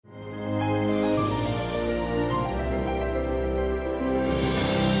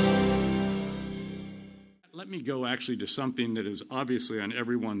let me go actually to something that is obviously on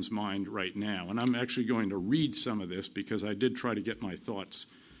everyone's mind right now. And I'm actually going to read some of this because I did try to get my thoughts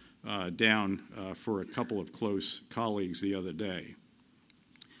down for a couple of close colleagues the other day.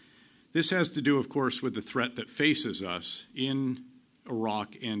 This has to do, of course, with the threat that faces us in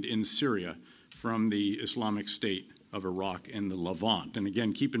Iraq and in Syria from the Islamic State of Iraq and the Levant. And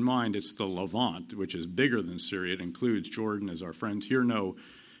again, keep in mind, it's the Levant, which is bigger than Syria. It includes Jordan, as our friends here know,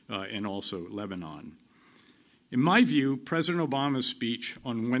 and also Lebanon. In my view, President Obama's speech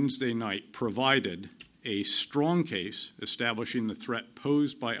on Wednesday night provided a strong case establishing the threat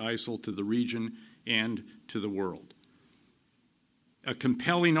posed by ISIL to the region and to the world. A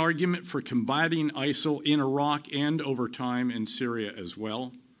compelling argument for combating ISIL in Iraq and over time in Syria as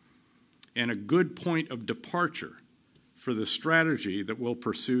well, and a good point of departure for the strategy that we'll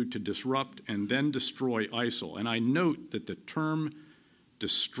pursue to disrupt and then destroy ISIL. And I note that the term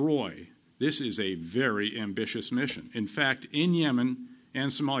destroy, this is a very ambitious mission. In fact, in Yemen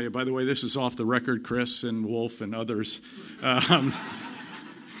and Somalia, by the way, this is off the record, Chris and Wolf and others. In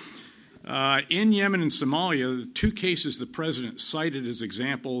Yemen and Somalia, the two cases the president cited as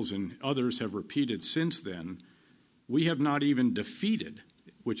examples and others have repeated since then, we have not even defeated,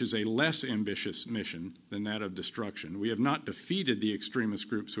 which is a less ambitious mission than that of destruction. We have not defeated the extremist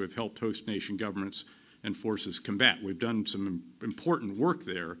groups who have helped host nation governments and forces combat. We've done some important work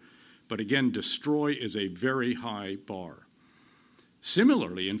there, but again, destroy is a very high bar.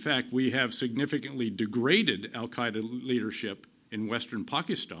 Similarly, in fact, we have significantly degraded al-Qaeda leadership in western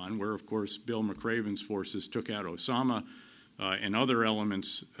Pakistan, where, of course, Bill McRaven's forces took out Osama and other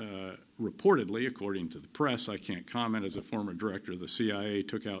elements, reportedly, according to the press. I can't comment. As a former director of the CIA,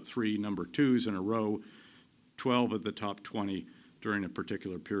 took out 3 number 2s in a row, 12 of the top 20 during a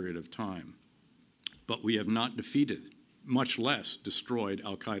particular period of time. But we have not defeated, much less destroyed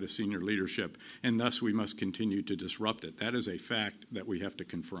al-Qaeda senior leadership, and thus we must continue to disrupt it. That is a fact that we have to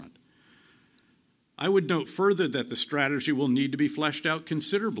confront. I would note further that the strategy will need to be fleshed out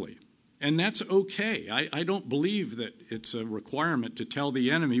considerably, and that's okay. I don't believe that it's a requirement to tell the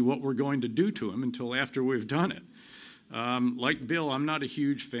enemy what we're going to do to him until after we've done it. Like Bill, I'm not a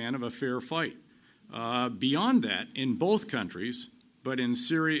huge fan of a fair fight. Beyond that, in both countries, but in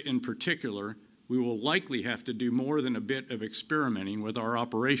Syria in particular, we will likely have to do more than a bit of experimenting with our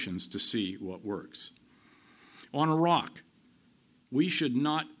operations to see what works. On Iraq, we should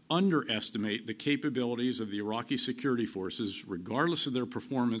not underestimate the capabilities of the Iraqi security forces, regardless of their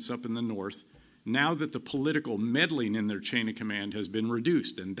performance up in the north, now that the political meddling in their chain of command has been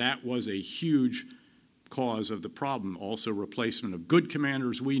reduced. And that was a huge cause of the problem. Also, replacement of good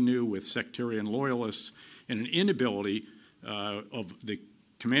commanders we knew with sectarian loyalists, and an inability of the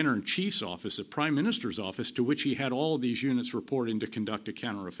Commander-in-Chief's office, the Prime Minister's office, to which he had all of these units reporting to conduct a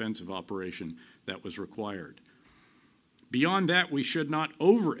counteroffensive operation that was required. Beyond that, we should not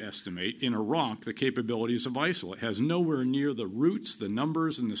overestimate in Iraq the capabilities of ISIL. It has nowhere near the roots, the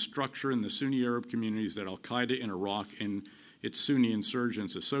numbers, and the structure in the Sunni Arab communities that al-Qaeda in Iraq and its Sunni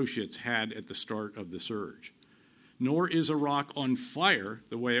insurgents associates had at the start of the surge. Nor is Iraq on fire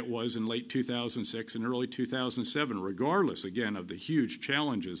the way it was in late 2006 and early 2007, regardless, again, of the huge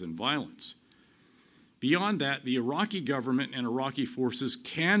challenges and violence. Beyond that, the Iraqi government and Iraqi forces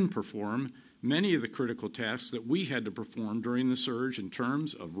can perform many of the critical tasks that we had to perform during the surge in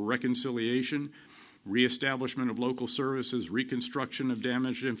terms of reconciliation, reestablishment of local services, reconstruction of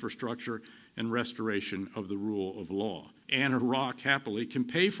damaged infrastructure, and restoration of the rule of law. And Iraq happily can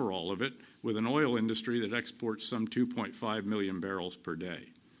pay for all of it with an oil industry that exports some 2.5 million barrels per day.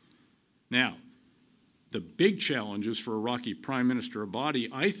 Now, the big challenges for Iraqi Prime Minister Abadi,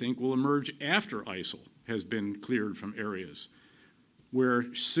 I think, will emerge after ISIL has been cleared from areas,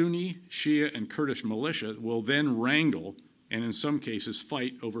 where Sunni, Shia, and Kurdish militia will then wrangle and in some cases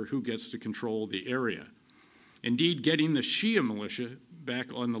fight over who gets to control the area. Indeed, getting the Shia militia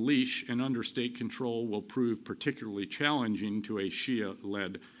back on the leash and under state control will prove particularly challenging to a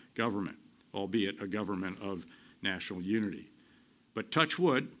Shia-led government, albeit a government of national unity. But touch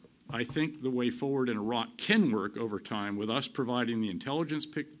wood, I think the way forward in Iraq can work over time with us providing the intelligence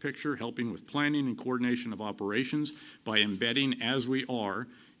picture, helping with planning and coordination of operations by embedding, as we are,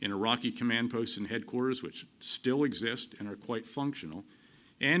 in Iraqi command posts and headquarters, which still exist and are quite functional,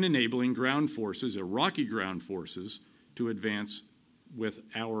 and enabling ground forces, Iraqi ground forces, to advance with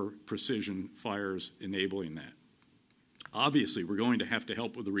our precision fires enabling that. Obviously, we're going to have to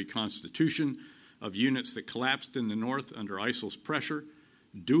help with the reconstitution of units that collapsed in the north under ISIL's pressure,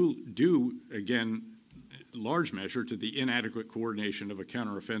 due again, large measure to the inadequate coordination of a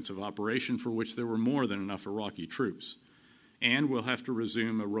counteroffensive operation for which there were more than enough Iraqi troops. and we'll have to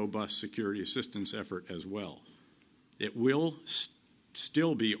resume a robust security assistance effort as well. It will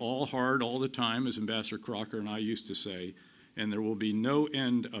still be all hard all the time, as Ambassador Crocker and I used to say, and there will be no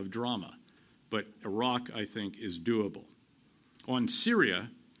end of drama. But Iraq, I think, is doable. On Syria,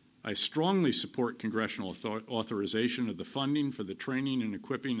 I strongly support congressional authorization of the funding for the training and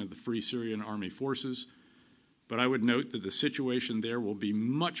equipping of the Free Syrian Army forces, but I would note that the situation there will be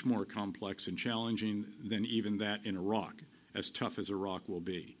much more complex and challenging than even that in Iraq, as tough as Iraq will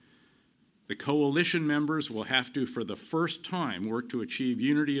be. The coalition members will have to, for the first time, work to achieve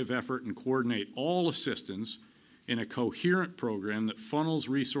unity of effort and coordinate all assistance in a coherent program that funnels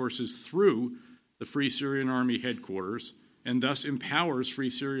resources through the Free Syrian Army headquarters and thus empowers Free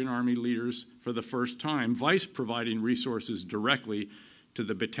Syrian Army leaders for the first time, vice providing resources directly to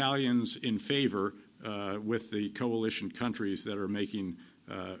the battalions in favor with the coalition countries that are making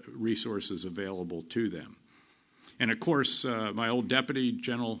resources available to them. And of course, my old deputy,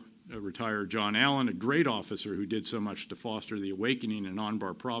 General retired John Allen, a great officer who did so much to foster the awakening in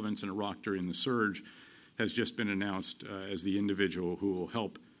Anbar province in Iraq during the surge, has just been announced as the individual who will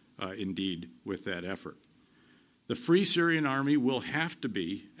help indeed with that effort. The Free Syrian Army will have to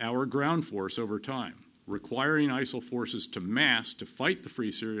be our ground force over time, requiring ISIL forces to mass to fight the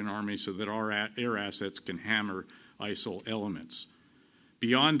Free Syrian Army so that our air assets can hammer ISIL elements.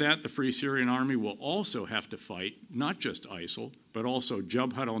 Beyond that, the Free Syrian Army will also have to fight not just ISIL, but also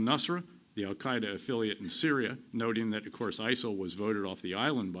Jabhat al-Nusra, the al-Qaeda affiliate in Syria, noting that, of course, ISIL was voted off the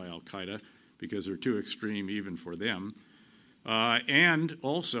island by al-Qaeda because they're too extreme even for them. And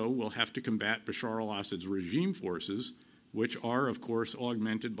also will have to combat Bashar al-Assad's regime forces, which are, of course,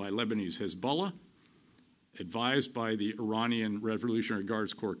 augmented by Lebanese Hezbollah, advised by the Iranian Revolutionary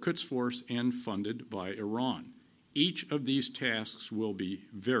Guards Corps Quds Force, and funded by Iran. Each of these tasks will be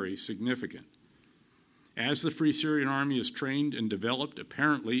very significant. As the Free Syrian Army is trained and developed,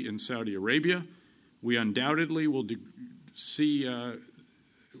 apparently in Saudi Arabia, we undoubtedly will see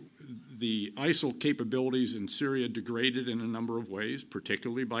the ISIL capabilities in Syria degraded in a number of ways,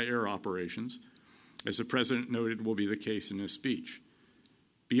 particularly by air operations, as the President noted will be the case in his speech.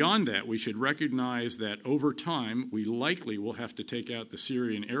 Beyond that, we should recognize that over time, we likely will have to take out the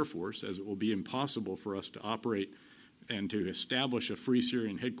Syrian Air Force, as it will be impossible for us to operate and to establish a Free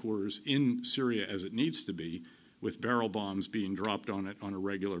Syrian headquarters in Syria as it needs to be, with barrel bombs being dropped on it on a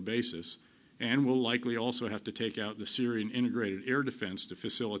regular basis. And we'll likely also have to take out the Syrian integrated air defense to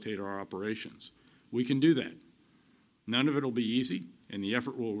facilitate our operations. We can do that. None of it will be easy, and the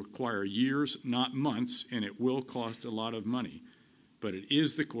effort will require years, not months, and it will cost a lot of money. But it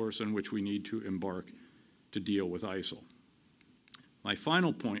is the course on which we need to embark to deal with ISIL. My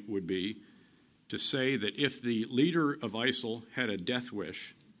final point would be to say that if the leader of ISIL had a death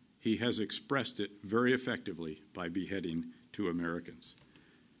wish, he has expressed it very effectively by beheading 2 Americans.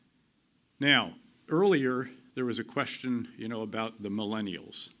 Now, earlier there was a question, about the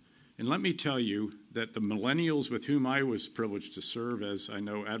millennials. And let me tell you that the millennials with whom I was privileged to serve, as I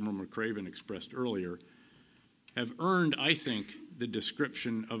know Admiral McRaven expressed earlier, have earned, I think, the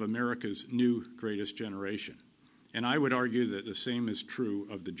description of America's new greatest generation. And I would argue that the same is true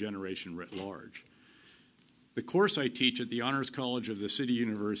of the generation writ large. The course I teach at the Honors College of the City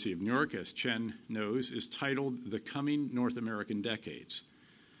University of New York, as Chen knows, is titled The Coming North American Decades.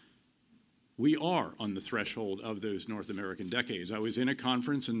 We are on the threshold of those North American decades. I was in a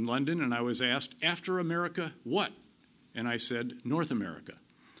conference in London and I was asked, after America, what? And I said, North America.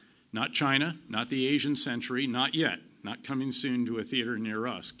 Not China, not the Asian century, not yet, not coming soon to a theater near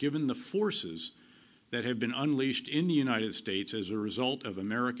us, given the forces that have been unleashed in the United States as a result of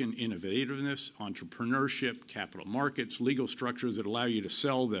American innovativeness, entrepreneurship, capital markets, legal structures that allow you to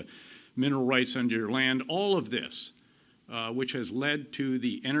sell the mineral rights under your land, all of this, which has led to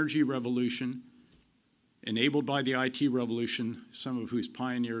the energy revolution, enabled by the IT revolution, some of whose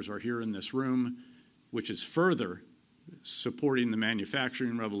pioneers are here in this room, which is further supporting the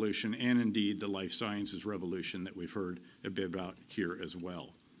manufacturing revolution and indeed the life sciences revolution that we've heard a bit about here as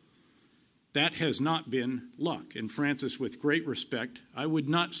well. That has not been luck. And Francis, with great respect, I would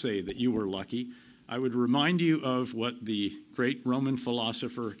not say that you were lucky. I would remind you of what the great Roman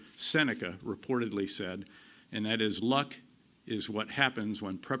philosopher Seneca reportedly said, and that is, luck is what happens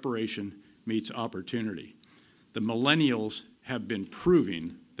when preparation meets opportunity. The millennials have been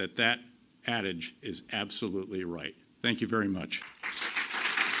proving that that adage is absolutely right. Thank you very much.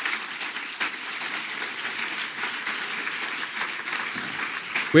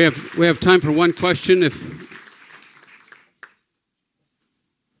 We have time for one question. If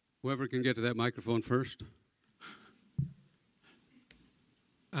whoever can get to that microphone first.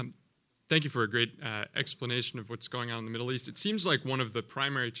 Thank you for a great explanation of what's going on in the Middle East. It seems like one of the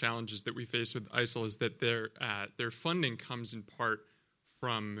primary challenges that we face with ISIL is that their funding comes in part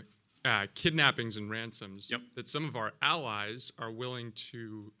from kidnappings and ransoms that some of our allies are willing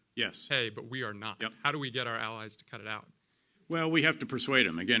to pay, but we are not. How do we get our allies to cut it out? Well, we have to persuade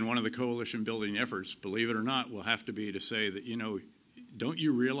them. Again, one of the coalition-building efforts, believe it or not, will have to be to say that, don't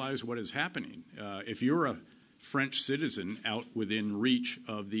you realize what is happening? If you're a French citizen out within reach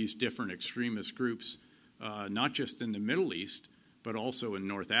of these different extremist groups, not just in the Middle East, but also in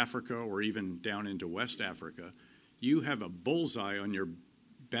North Africa or even down into West Africa, you have a bullseye on your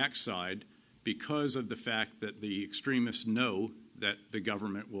backside because of the fact that the extremists know that the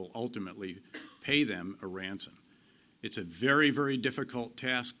government will ultimately pay them a ransom. It's a very, very difficult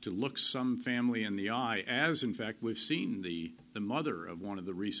task to look some family in the eye, as, in fact, we've seen the mother of one of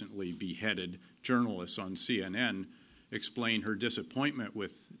the recently beheaded journalists on CNN explain her disappointment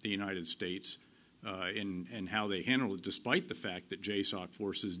with the United States in how they handled it, despite the fact that JSOC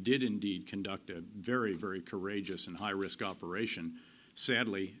forces did indeed conduct a very, very courageous and high-risk operation,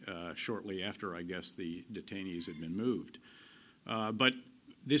 sadly, shortly after, I guess, the detainees had been moved. But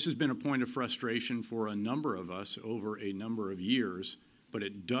this has been a point of frustration for a number of us over a number of years, but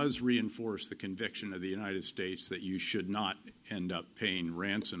it does reinforce the conviction of the United States that you should not end up paying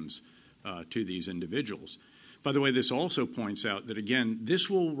ransoms to these individuals. By the way, this also points out that, again, this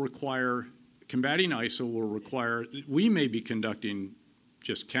will require, combating ISIL will require, we may be conducting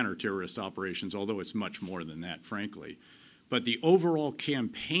just counter-terrorist operations, although it's much more than that, frankly. But the overall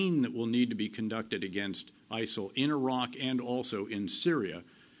campaign that will need to be conducted against ISIL in Iraq and also in Syria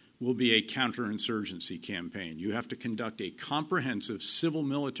will be a counterinsurgency campaign. You have to conduct a comprehensive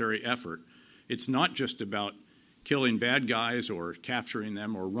civil-military effort. It's not just about killing bad guys or capturing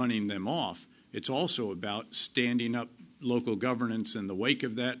them or running them off. It's also about standing up local governance in the wake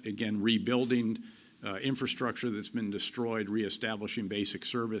of that, again, rebuilding infrastructure that's been destroyed, reestablishing basic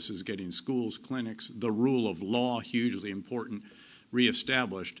services, getting schools, clinics, the rule of law, hugely important,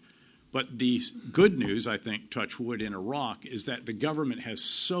 reestablished. But the good news, I think, touch wood, in Iraq is that the government has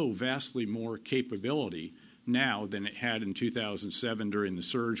so vastly more capability now than it had in 2007 during the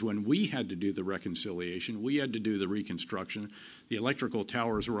surge when we had to do the reconciliation, we had to do the reconstruction. The electrical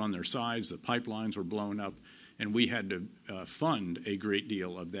towers were on their sides, the pipelines were blown up, and we had to fund a great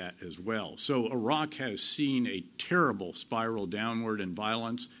deal of that as well. So Iraq has seen a terrible spiral downward in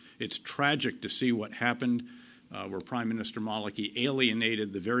violence. It's tragic to see what happened where Prime Minister Maliki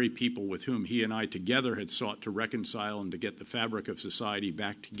alienated the very people with whom he and I together had sought to reconcile and to get the fabric of society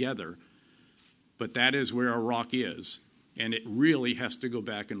back together. But that is where Iraq is, and it really has to go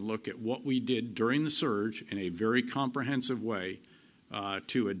back and look at what we did during the surge in a very comprehensive way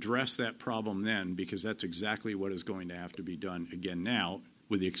to address that problem then, because that's exactly what is going to have to be done again now,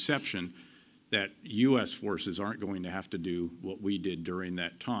 with the exception that U.S. forces aren't going to have to do what we did during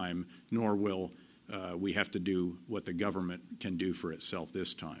that time, nor will we have to do what the government can do for itself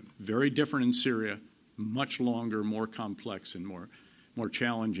this time. Very different in Syria, much longer, more complex, and more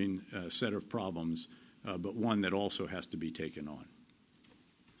challenging set of problems, but one that also has to be taken on.